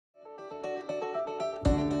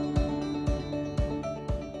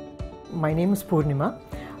My name is Poornima.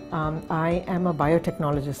 I am a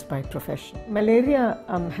biotechnologist by profession. Malaria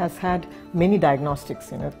has had many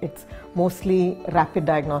diagnostics. It's mostly rapid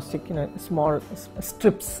diagnostic, small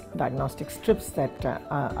diagnostic strips that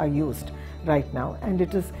are used right now, and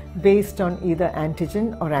it is based on either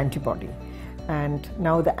antigen or antibody. And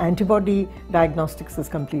now the antibody diagnostics is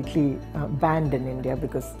completely banned in India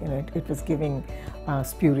because it was giving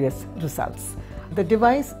spurious results. The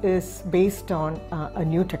device is based on a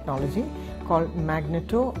new technology called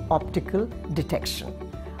magneto-optical detection.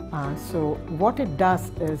 So what it does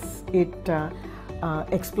is it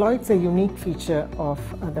exploits a unique feature of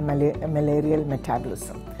the malarial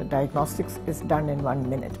metabolism. The diagnostics is done in 1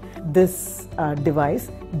 minute. This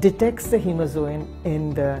device detects the hemozoin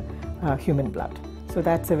in the human blood. So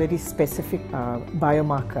that's a very specific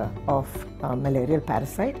biomarker of malarial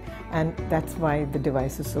parasite, and that's why the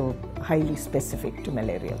device is so highly specific to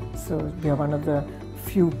malaria. So we are one of the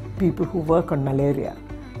few people who work on malaria,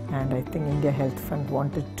 and I think India Health Fund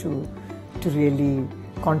wanted to really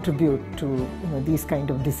contribute to these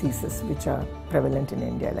kind of diseases which are prevalent in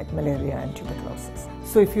India, like malaria and tuberculosis.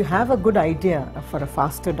 So if you have a good idea for a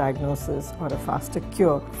faster diagnosis or a faster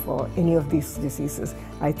cure for any of these diseases,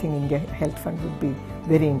 I think India Health Fund would be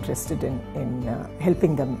very interested in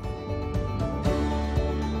helping them